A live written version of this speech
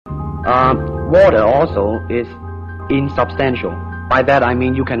Water also is insubstantial. By that I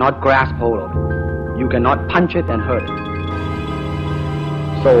mean you cannot grasp hold of it. You cannot punch it and hurt it.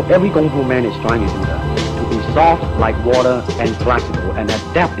 So every Kung Fu man is trying to do that, to be soft like water and flexible and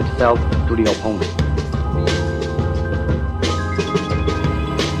adapt itself to the opponent.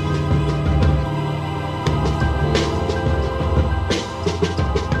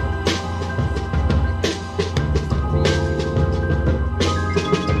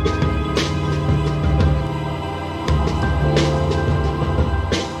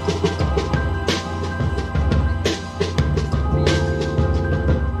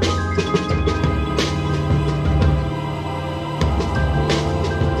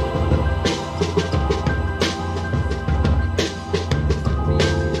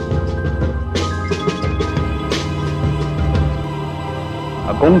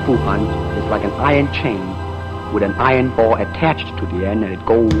 A Kung Fu punch is like an iron chain with an iron ball attached to the end, and it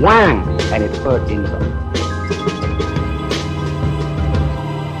goes whang, and it hurts inside.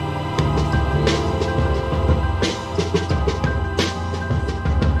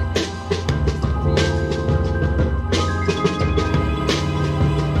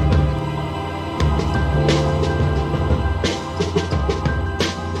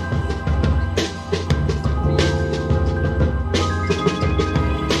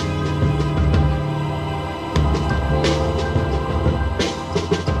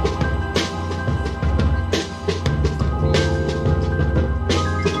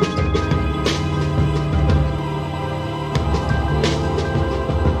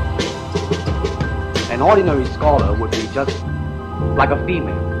 An ordinary scholar would be just like a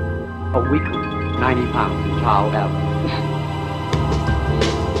female, a weakling, 90 pounds in child ever.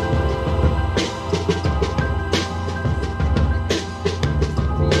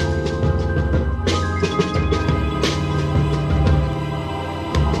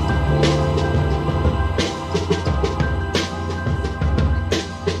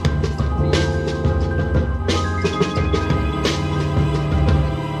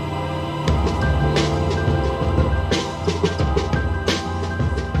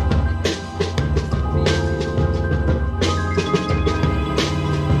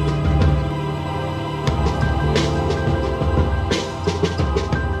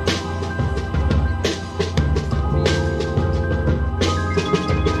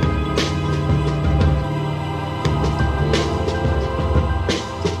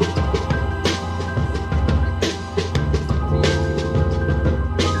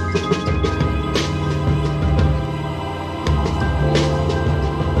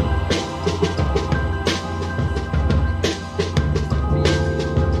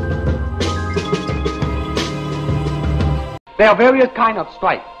 There are various kinds of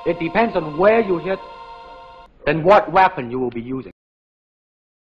strikes. It depends on where you hit and what weapon you will be using.